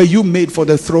 Were you made for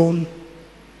the throne?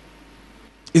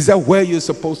 Is that where you're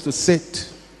supposed to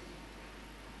sit?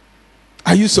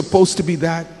 Are you supposed to be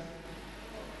that?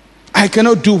 I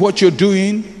cannot do what you're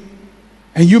doing,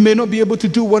 and you may not be able to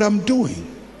do what I'm doing.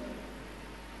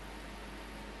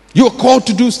 You're called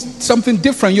to do something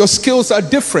different. Your skills are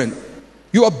different.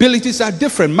 Your abilities are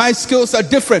different. My skills are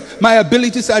different. My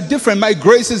abilities are different. My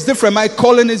grace is different. My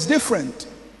calling is different.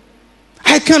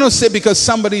 I cannot say because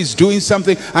somebody is doing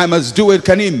something, I must do it.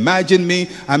 Can you imagine me?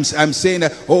 I'm saying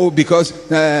that, because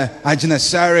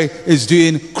Ajinasare is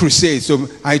doing crusade, so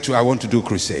I too, I want to do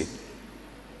crusade.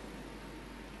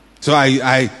 So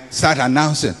I start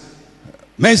announcing,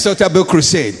 Mensa Otabil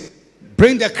crusade.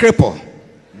 Bring the cripple,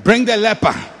 bring the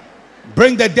leper,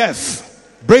 bring the deaf,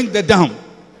 bring the dumb.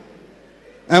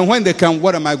 And when they come,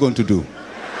 what am I going to do?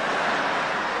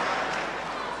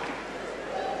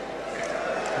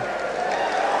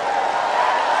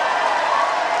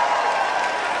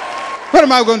 What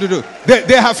am I going to do?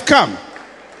 They have come.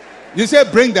 You say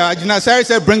bring them. Ajinasari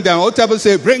said bring them. Otabil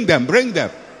said bring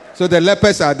them. So the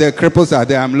lepers are there, cripples are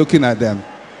there. I'm looking at them.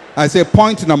 I say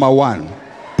point number 1.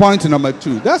 Point number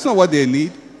 2. That's not what they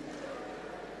need.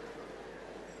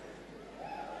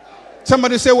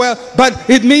 Somebody say, well, but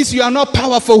it means you are not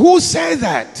powerful. Who said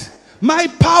that? My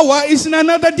power is in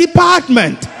another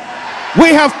department. We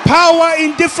have power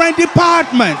in different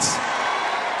departments.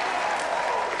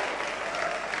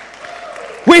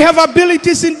 We have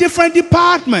abilities in different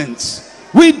departments.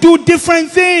 We do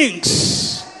different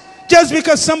things. Just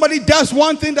because somebody does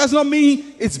one thing does not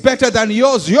mean it's better than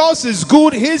yours. Yours is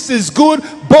good, his is good.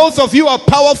 Both of you are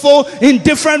powerful in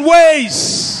different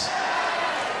ways.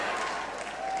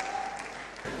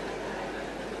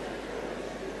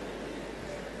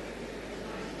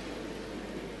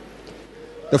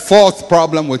 The fourth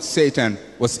problem with Satan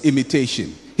was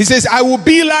imitation. He says, I will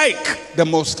be like the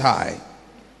Most High.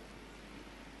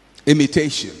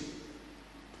 Imitation.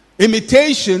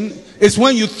 Imitation is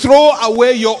when you throw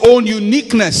away your own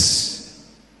uniqueness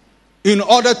in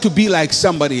order to be like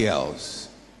somebody else.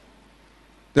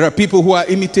 There are people who are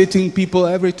imitating people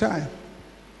every time.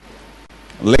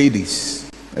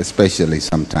 Ladies, especially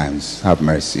sometimes, have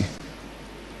mercy.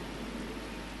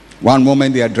 One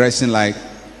moment they are dressing like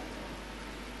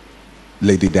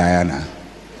Lady Diana.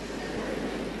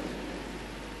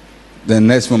 The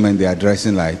next moment they are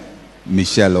dressing like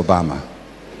Michelle Obama.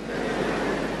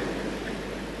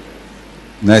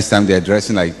 Next time they are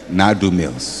dressing like Nadu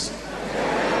Mills.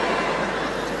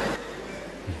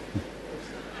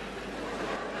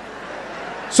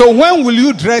 So when will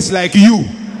you dress like you?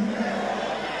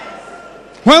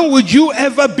 When would you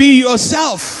ever be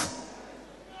yourself?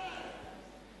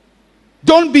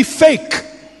 Don't be fake.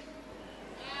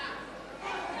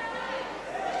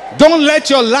 Don't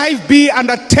let your life be an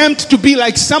attempt to be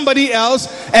like somebody else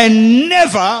and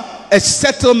never a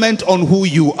settlement on who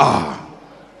you are.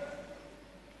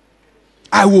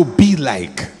 I will be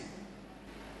like.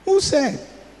 Who said?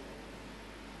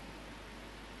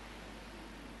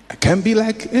 I can't be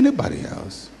like anybody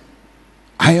else.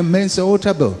 I am Mensa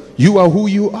Otabil. You are who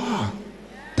you are.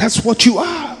 That's what you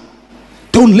are.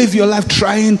 Don't live your life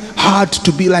trying hard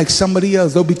to be like somebody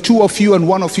else. There'll be two of you and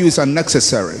one of you is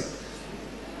unnecessary.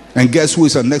 And guess who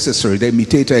is unnecessary? The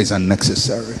imitator is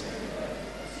unnecessary.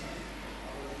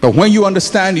 But when you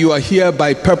understand you are here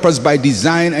by purpose, by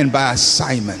design, and by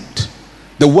assignment,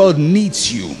 the world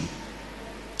needs you.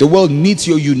 The world needs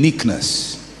your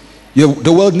uniqueness.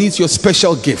 The world needs your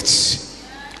special gifts.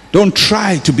 Don't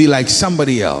try to be like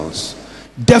somebody else.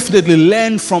 Definitely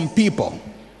learn from people.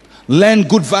 Learn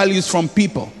good values from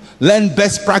people. Learn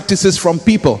best practices from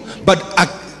people. But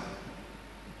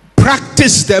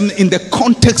practice them in the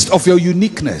context of your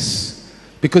uniqueness,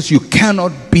 because you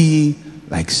cannot be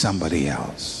like somebody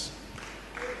else.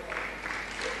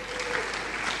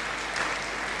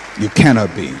 You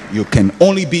cannot be. You can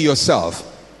only be yourself.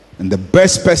 And the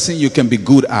best person you can be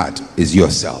good at is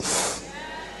yourself.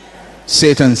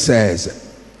 Satan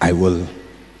says, I will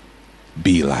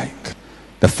be like.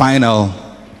 The final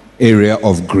area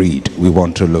of greed we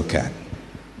want to look at.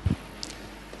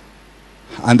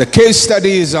 And the case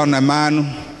study is on a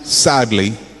man,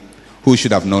 sadly, who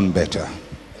should have known better.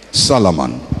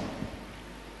 Solomon.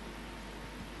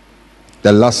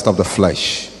 The lust of the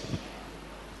flesh.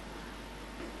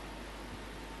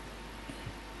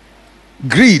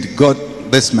 Greed got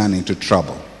this man into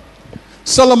trouble.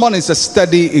 Solomon is a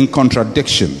study in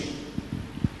contradiction.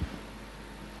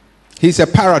 He's a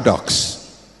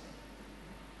paradox.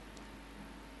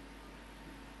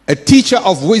 A teacher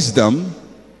of wisdom,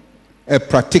 a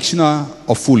practitioner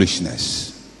of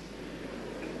foolishness.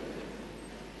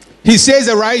 He says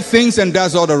the right things and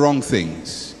does all the wrong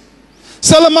things.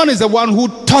 Solomon is the one who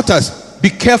taught us,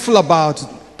 be careful about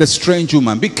the strange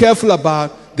woman. Be careful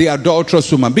about the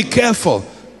adulterous woman. Be careful.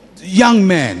 Young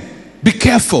men, be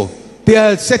careful.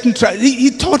 There are certain he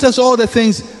taught us all the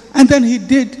things, and then he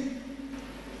did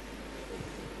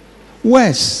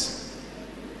worse.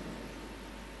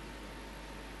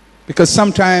 Because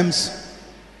sometimes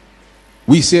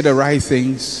we say the right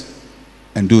things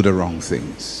and do the wrong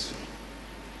things.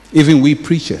 Even we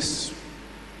preachers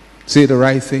say the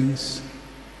right things,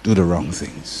 do the wrong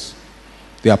things.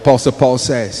 The Apostle Paul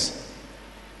says,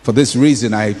 for this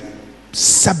reason I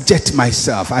subject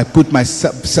myself, I put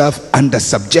myself under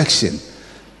subjection,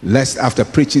 lest after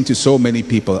preaching to so many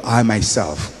people, I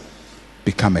myself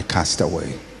become a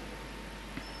castaway.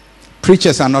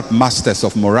 Preachers are not masters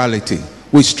of morality.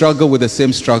 We struggle with the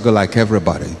same struggle like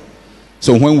everybody.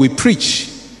 So when we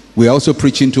preach, we also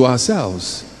preaching to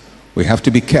ourselves. We have to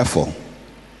be careful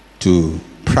to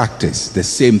practice the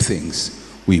same things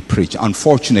we preach.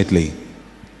 Unfortunately,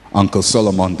 Uncle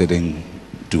Solomon didn't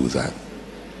do that.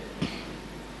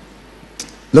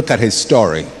 Look at his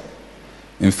story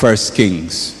in 1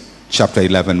 Kings chapter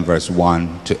 11 verse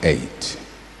 1 to 8.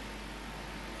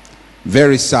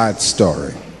 Very sad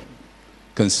story,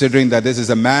 considering that this is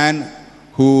a man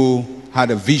who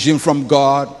had a vision from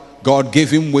God. God gave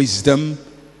him wisdom.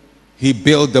 He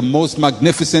built the most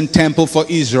magnificent temple for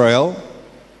Israel,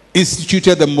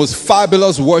 instituted the most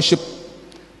fabulous worship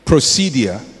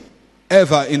procedure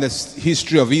ever in the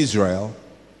history of Israel.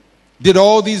 did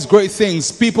all these great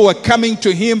things. People were coming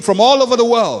to him from all over the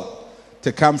world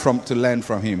to learn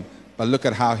from him. But look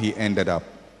at how he ended up.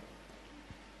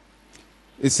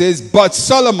 It says, but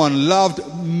Solomon loved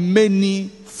many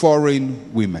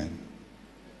foreign women,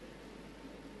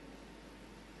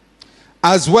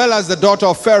 as well as the daughter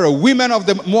of Pharaoh, women of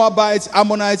the Moabites,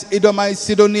 Ammonites, Edomites,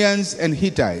 Sidonians, and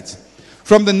Hittites.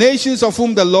 From the nations of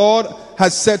whom the Lord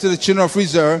has said to the children of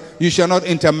Israel, you shall not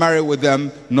intermarry with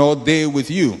them, nor they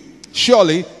with you.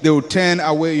 Surely they will turn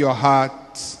away your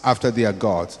hearts after their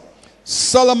gods.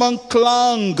 Solomon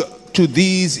clung to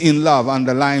these in love.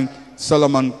 Underline,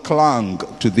 Solomon clung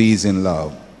to these in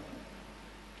love.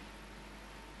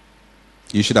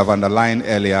 You should have underlined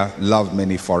earlier, loved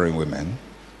many foreign women.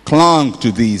 Clung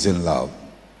to these in love.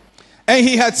 And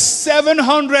he had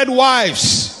 700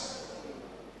 wives.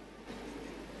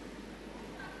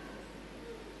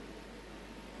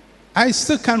 I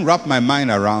still can't wrap my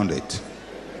mind around it.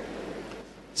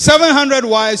 700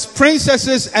 wives,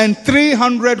 princesses, and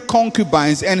 300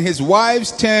 concubines, and his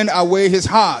wives turned away his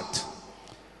heart.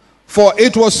 For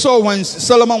it was so when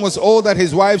Solomon was old that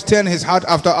his wives turned his heart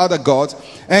after other gods,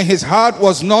 and his heart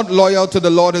was not loyal to the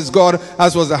Lord his God,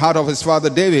 as was the heart of his father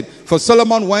David. For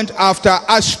Solomon went after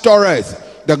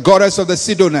Ashtoreth, the goddess of the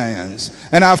Sidonians,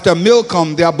 and after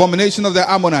Milcom, the abomination of the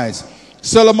Ammonites.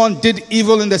 Solomon did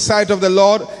evil in the sight of the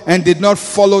Lord, and did not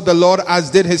follow the Lord as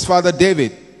did his father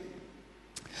David.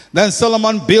 Then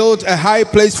Solomon built a high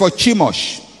place for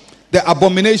Chemosh, the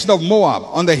abomination of Moab,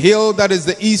 on the hill that is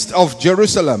the east of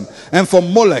Jerusalem, and for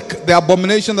Molech, the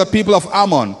abomination of the people of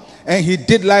Ammon. And he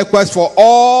did likewise for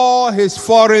all his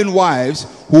foreign wives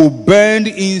who burned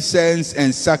incense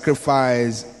and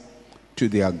sacrificed to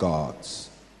their gods.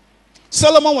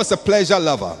 Solomon was a pleasure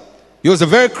lover. He was a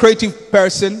very creative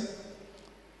person,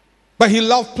 but he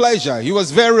loved pleasure. He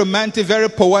was very romantic, very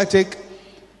poetic.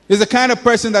 He's the kind of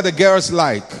person that the girls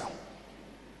like.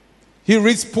 He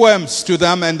reads poems to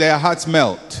them and their hearts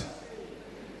melt.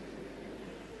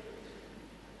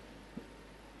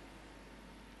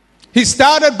 He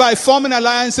started by forming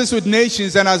alliances with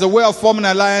nations, and as a way of forming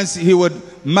alliance, he would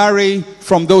marry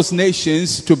from those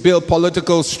nations to build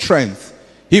political strength.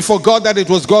 He forgot that it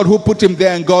was God who put him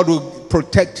there, and God would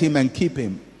protect him and keep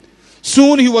him.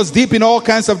 Soon he was deep in all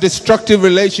kinds of destructive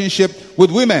relationship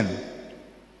with women.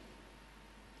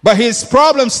 But his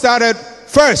problem started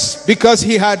first because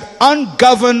he had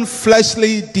ungoverned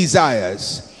fleshly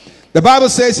desires. The Bible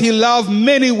says he loved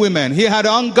many women. He had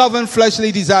ungoverned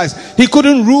fleshly desires. He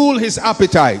couldn't rule his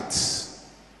appetites.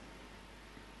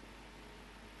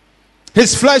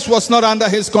 His flesh was not under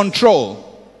his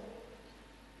control.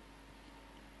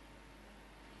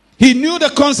 He knew the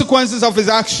consequences of his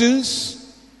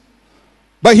actions,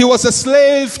 but he was a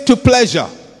slave to pleasure.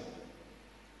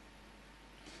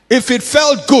 If it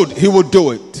felt good, he would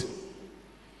do it.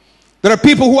 There are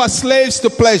people who are slaves to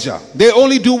pleasure. They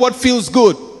only do what feels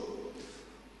good.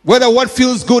 Whether what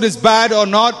feels good is bad or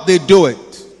not, they do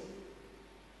it.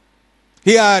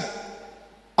 He had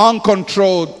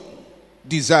uncontrolled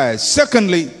desires.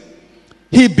 Secondly,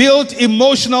 he built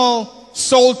emotional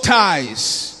soul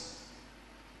ties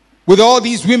with all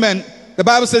these women. The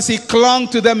Bible says he clung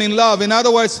to them in love. In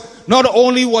other words, not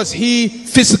only was he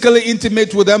physically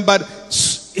intimate with them, but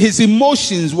his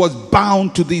emotions was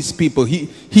bound to these people.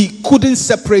 He couldn't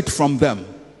separate from them.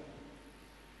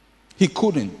 He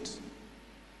couldn't.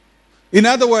 In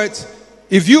other words,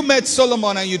 if you met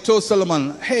Solomon and you told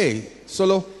Solomon, hey,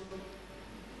 Solo,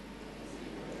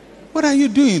 what are you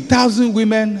doing? 1,000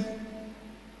 women?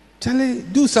 Charlie,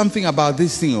 do something about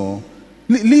this thing. Oh,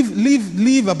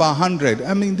 leave about 100.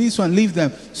 I mean, this one, leave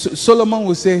them. So Solomon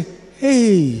will say,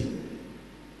 hey,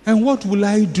 and what will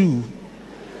I do?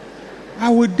 I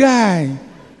would die.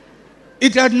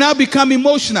 It had now become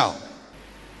emotional.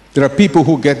 There are people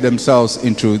who get themselves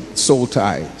into soul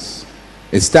ties.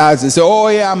 It starts, they say, oh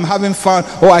yeah, I'm having fun.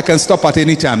 Oh, I can stop at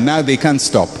any time. Now they can't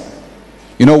stop.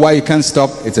 You know why you can't stop?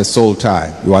 It's a soul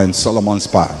tie. You are in Solomon's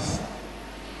path.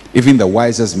 Even the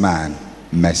wisest man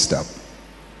messed up.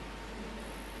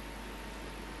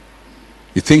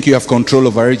 You think you have control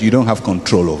over it? You don't have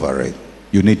control over it.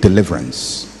 You need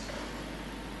deliverance.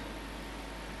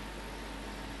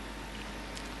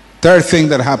 Third thing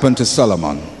that happened to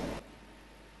Solomon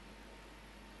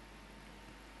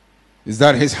is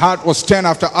that his heart was turned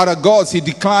after other gods. He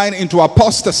declined into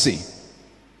apostasy.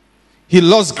 He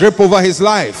lost grip over his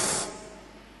life.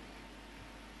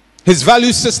 His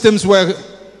value systems were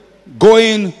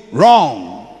going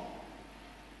wrong.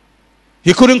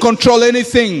 He couldn't control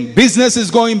anything. Business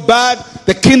is going bad.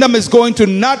 The kingdom is going to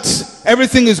nuts.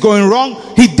 Everything is going wrong.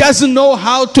 He doesn't know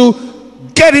how to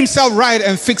get himself right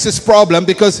and fix his problem,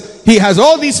 because he has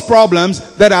all these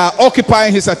problems that are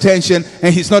occupying his attention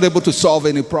and he's not able to solve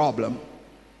any problem.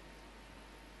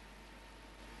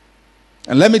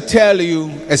 And let me tell you,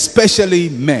 especially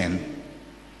men,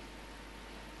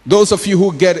 those of you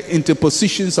who get into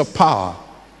positions of power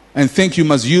and think you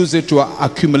must use it to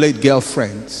accumulate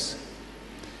girlfriends,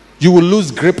 you will lose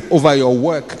grip over your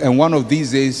work, and one of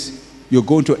these days you're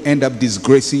going to end up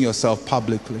disgracing yourself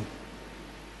publicly.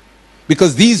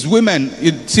 Because these women,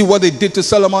 you see what they did to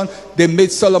Solomon? They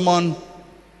made Solomon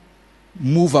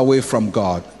move away from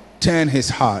God, turn his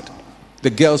heart.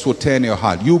 The girls will turn your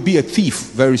heart. You'll be a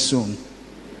thief very soon.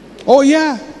 Oh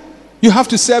yeah, you have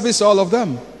to service all of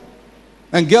them.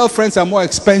 And girlfriends are more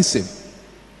expensive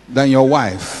than your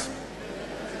wife.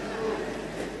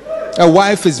 A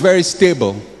wife is very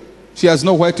stable. She has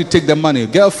nowhere to take the money.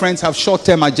 Girlfriends have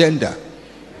short-term agenda,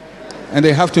 and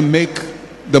they have to make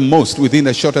the most within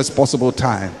the shortest possible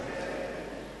time.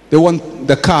 They want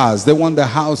the cars, they want the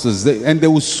houses, and they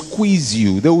will squeeze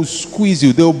you. They will squeeze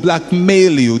you. They will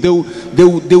blackmail you. They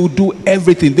will do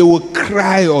everything. They will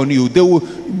cry on you. They will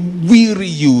weary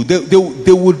you.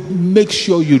 They will make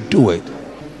sure you do it.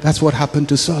 That's what happened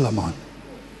to Solomon.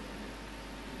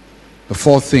 The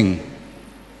fourth thing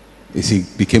is he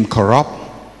became corrupt.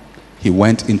 He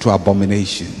went into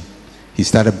abomination. He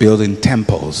started building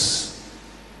temples.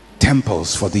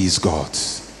 Temples for these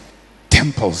gods.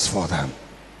 Temples for them.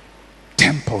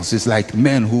 Temples is like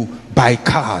men who buy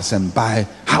cars and buy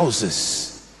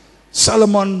houses.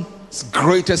 Solomon's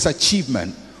greatest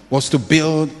achievement was to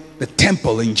build the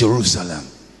temple in Jerusalem.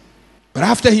 But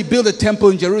after he built a temple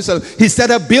in Jerusalem, he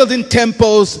started building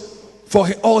temples for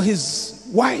all his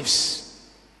wives.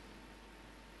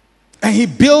 And he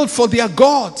built for their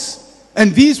gods.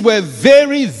 And these were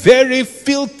very, very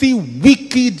filthy,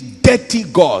 wicked, dirty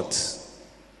gods.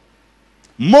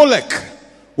 Molech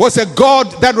was a god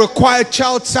that required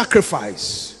child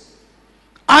sacrifice.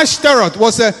 Ashtaroth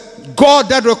was a god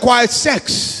that required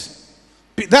sex.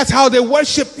 That's how they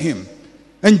worshipped him.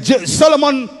 And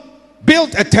Solomon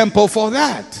built a temple for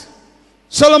that.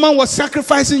 Solomon was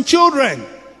sacrificing children.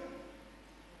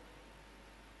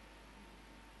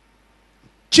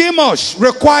 Chemosh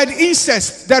required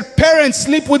incest, that parents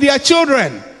sleep with their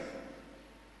children.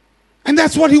 And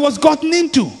that's what he was gotten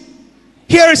into.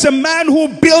 Here is a man who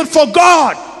built for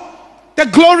God. The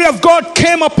glory of God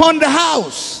came upon the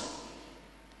house.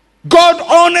 God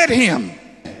honored him.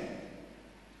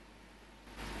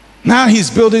 Now he's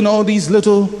building all these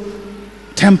little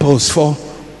temples for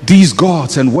these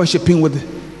gods and worshiping with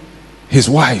his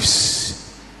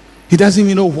wives. He doesn't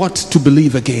even know what to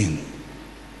believe again.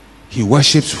 He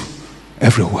worships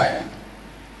everywhere.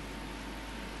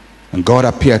 And God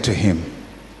appeared to him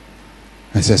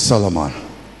and said, Solomon,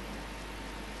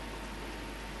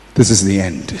 this is the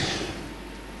end.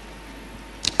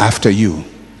 After you,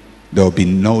 there will be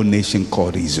no nation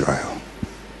called Israel.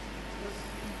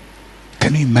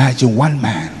 Can you imagine one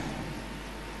man?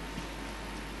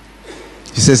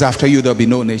 He says, after you, there will be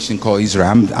no nation called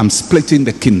Israel. I'm splitting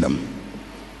the kingdom.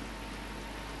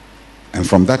 And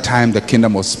from that time, the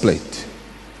kingdom was split.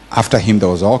 After him, there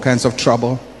was all kinds of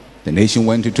trouble. The nation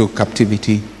went into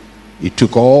captivity. It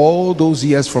took all those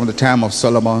years from the time of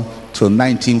Solomon till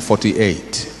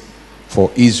 1948 for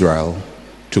Israel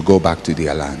to go back to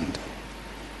their land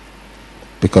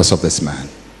because of this man.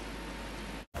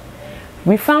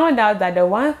 We found out that the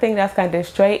one thing that can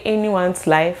destroy anyone's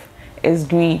life is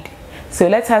greed. So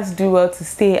let us do well to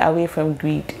stay away from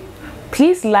greed.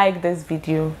 Please like this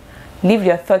video. Leave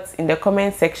your thoughts in the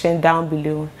comment section down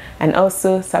below, and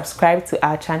also subscribe to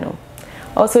our channel.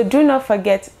 Also, do not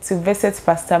forget to visit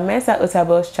Pastor Mensa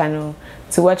Otabil's channel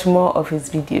to watch more of his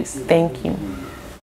videos. Thank you.